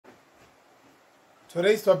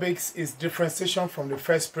Today's topic is differentiation from the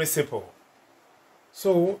first principle.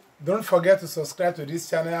 So don't forget to subscribe to this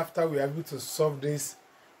channel after we are able to solve this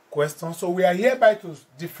question. So we are hereby to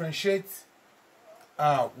differentiate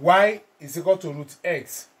y is equal to root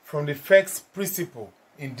x from the first principle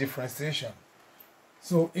in differentiation.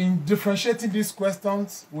 So in differentiating these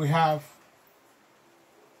questions, we have,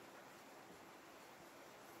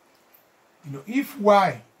 if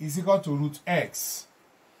y is equal to root x,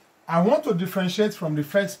 I want to differentiate from the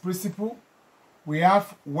first principle. We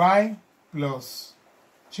have y plus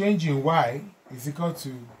change in y is equal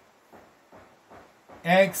to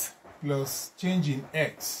x plus change in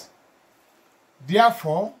x.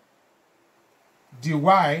 Therefore,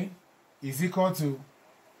 dy is equal to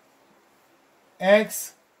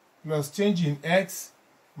x plus change in x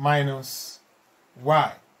minus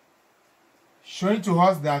y, showing to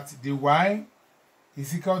us that dy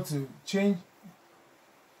is equal to change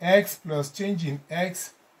x plus change in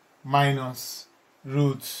x minus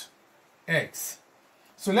root x.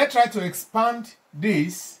 So let's try to expand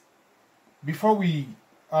this before we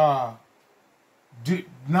now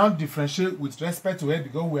differentiate with respect to it,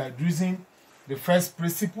 because we are using the first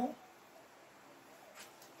principle.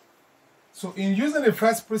 So in using the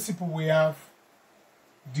first principle, we have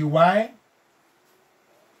dy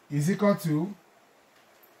is equal to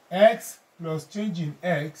x plus change in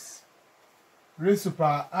x raised to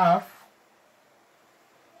power half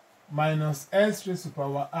minus s raised to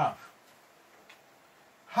power half.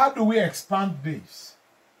 How do we expand this?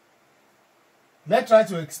 Let's try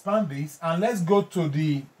to expand this, and let's go to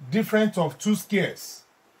the difference of two squares.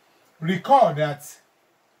 Recall that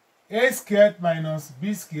a squared minus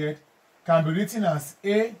b squared can be written as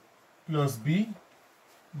a plus b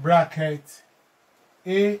bracket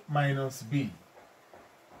a minus b.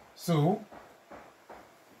 So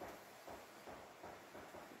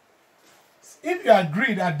if you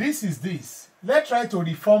agree that this is this, let's try to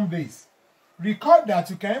reform this. Recall that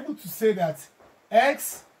you can be able to say that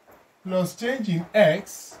x plus change in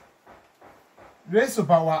x raised to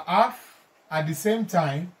power half at the same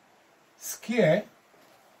time square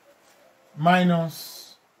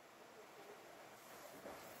minus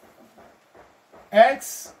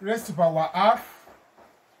x raised to power half,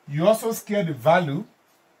 you also square the value.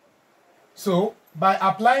 So by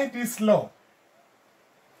applying this law,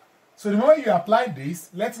 so the moment you apply this,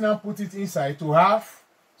 let's now put it inside to have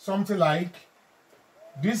something like,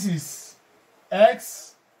 this is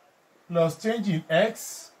x plus change in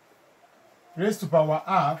x raised to power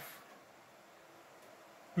half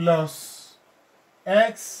plus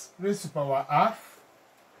x raised to power half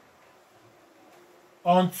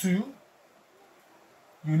onto,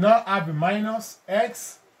 you now have a minus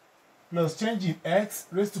x plus change in x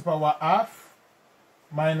raised to power half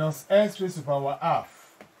minus x raised to power half.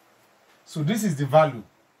 So this is the value.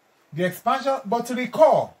 The expansion, but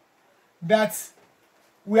recall that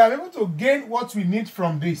we are able to gain what we need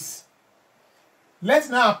from this. Let's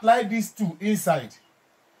now apply these two inside.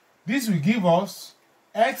 This will give us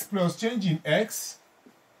x plus change in x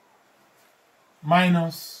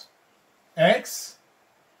minus x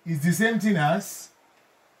is the same thing as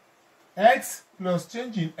x plus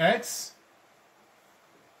change in x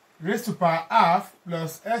raised to power half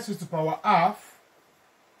plus x raised to power half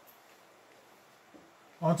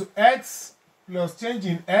onto x plus change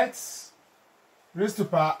in x raised to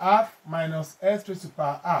power half minus x raised to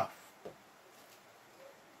power half.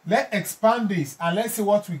 Let's expand this and let's see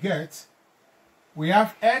what we get. We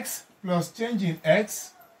have x plus change in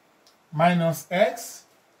x minus x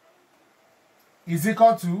is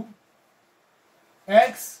equal to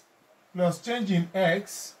x plus change in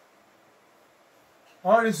x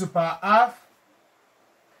all raised to power half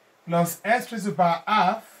plus x raised to power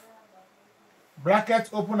half bracket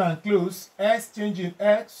open and close x change in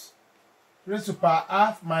x raised to power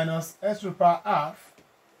half minus x to the power half.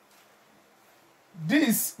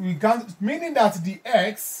 This we can, meaning that the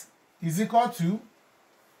x is equal to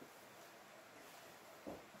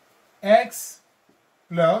x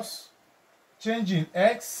plus change in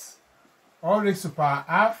x all raised to power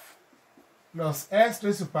half plus x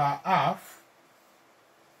raised to power half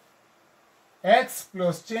x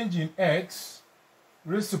plus change in x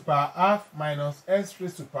raised to power half minus x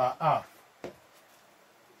raised to power half.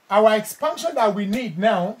 Our expansion that we need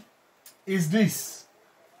now is this.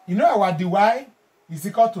 Our dy is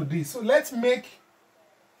equal to this. So let's make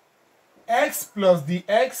x plus the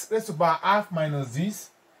x raised to power half minus this.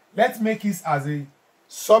 Let's make it as a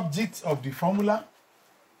subject of the formula.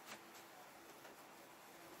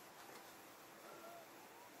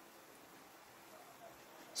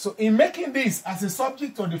 So in making this as a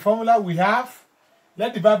subject of the formula, we have,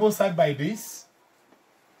 let the Bible side by this.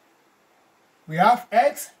 we have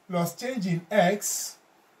x plus change in x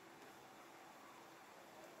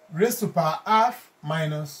raised to power half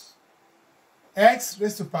minus x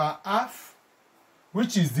raised to power half,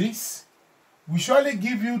 which is this, will surely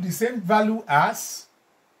give you the same value as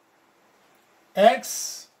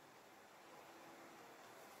x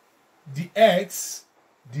dx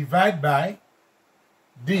divided by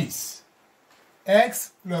this,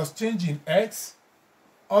 x plus change in x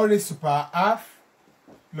all raised to power half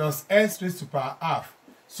plus s raised to power half.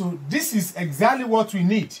 So this is exactly what we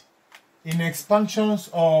need in expansions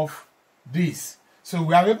of this. So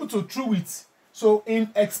we are able to prove it. So in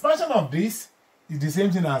expansion of this is the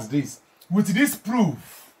same thing as this. With this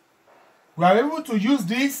proof, we are able to use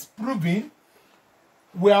this proving.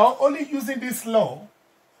 We are only using this law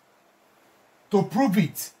to prove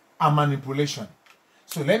it and manipulation.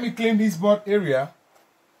 So let me clean this board area.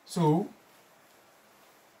 So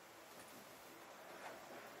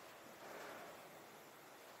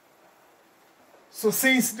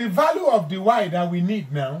since the value of the y that we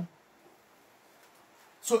need now,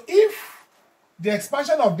 so if the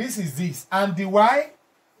expansion of this is this and the y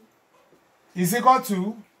is equal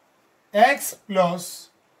to x plus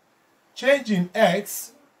change in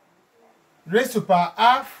x raised to power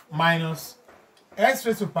half minus x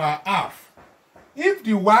raised to power half. If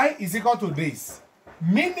the y is equal to this,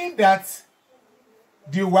 meaning that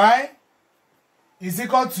the y is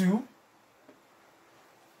equal to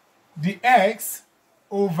the x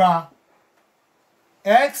over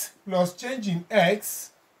x plus change in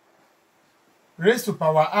x raised to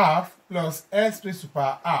power half plus x raised to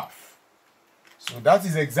power half. So that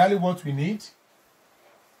is exactly what we need.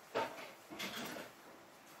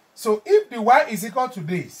 So if the y is equal to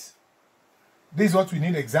this is what we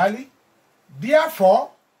need exactly.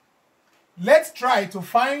 Therefore, let's try to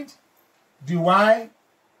find the y,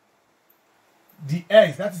 the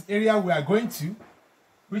x, that is area we are going to,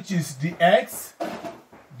 which is the x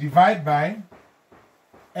divided by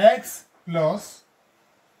x plus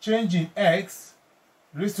change in x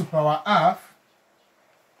raised to power half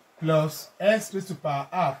plus x raised to power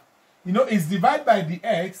half. You know, it's divided by the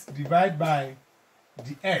x divided by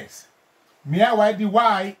the x. Meanwhile, the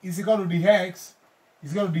y is equal to the x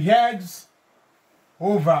is equal to the x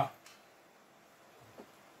over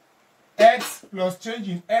x plus change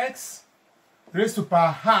in x raised to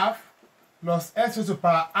power half plus x raised to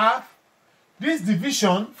power half. This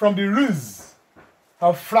division from the roots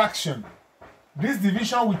of fraction, this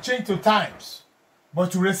division will change to times,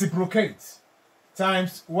 but to reciprocate,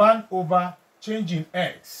 times 1 over change in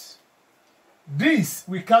x. This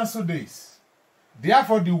will cancel this.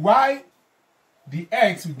 Therefore, the y, the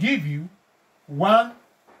x will give you 1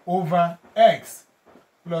 over x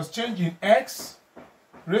plus change in x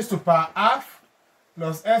raised to power half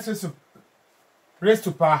plus x raised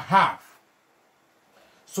to power half.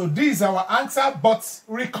 So this is our answer, but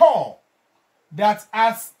recall that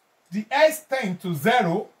as the x tends to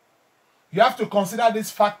 0, you have to consider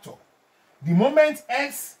this factor. The moment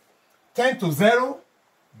x tends to 0,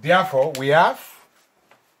 therefore we have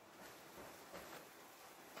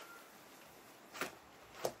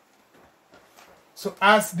so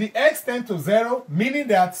as the x tends to 0, meaning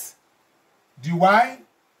that the y,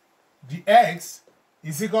 the x,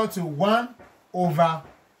 is equal to 1 over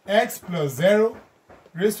x plus 0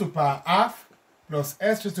 raised to power half plus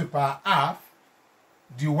x raised to power half,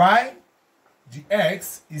 the y, the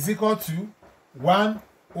x, is equal to 1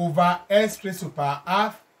 over x raised to power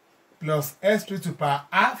half plus x raised to power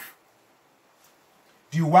half.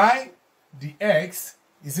 The y, the x,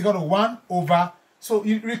 is equal to 1 over. So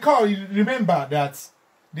you remember that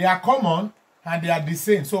they are common and they are the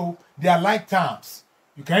same. So they are like terms.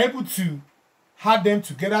 You can able to add them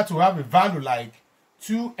together to have a value like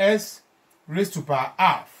 2s raised to power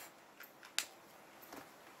half.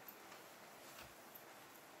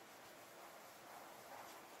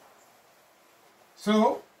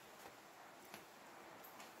 So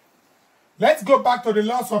let's go back to the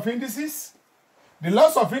laws of indices. The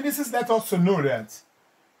laws of indices let us to know that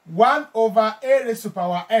 1 over a raised to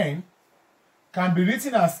power n can be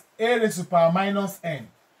written as a raised to power minus n.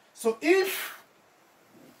 So if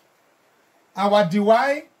our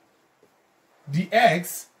dy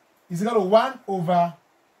dx is equal to 1 over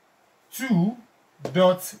 2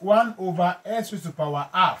 dot 1 over s raised to power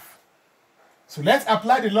half. So let's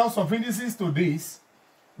apply the laws of indices to this.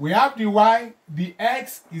 We have the y, the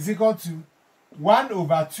x is equal to 1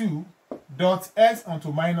 over 2 dot s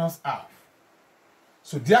onto minus half.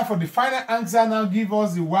 So therefore the final answer now gives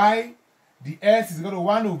us the y, the s is equal to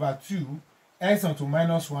 1 over 2 s onto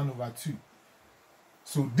minus 1 over 2.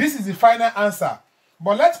 So this is the final answer.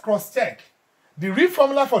 But let's cross check. The real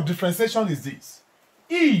formula for differentiation is this.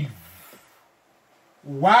 If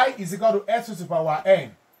y is equal to x to the power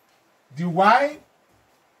n, the y,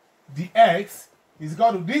 the x, is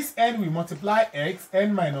equal to this n, we multiply x,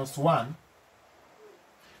 n minus 1.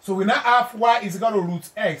 So we now have y is equal to root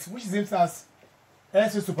x, which is equal as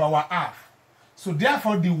x to the power half. So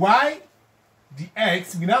therefore, the y, the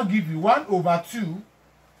x, we now give you 1 over 2,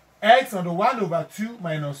 x on the 1 over 2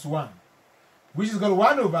 minus 1, which is equal to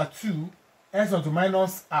 1 over 2, x on the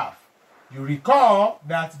minus half. You recall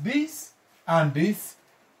that this and this,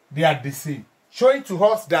 they are the same, showing to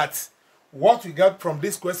us that what we got from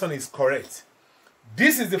this question is correct.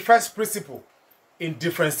 This is the first principle in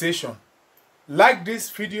differentiation. Like this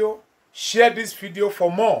video, share this video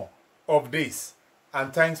for more of this,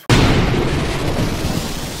 and thanks for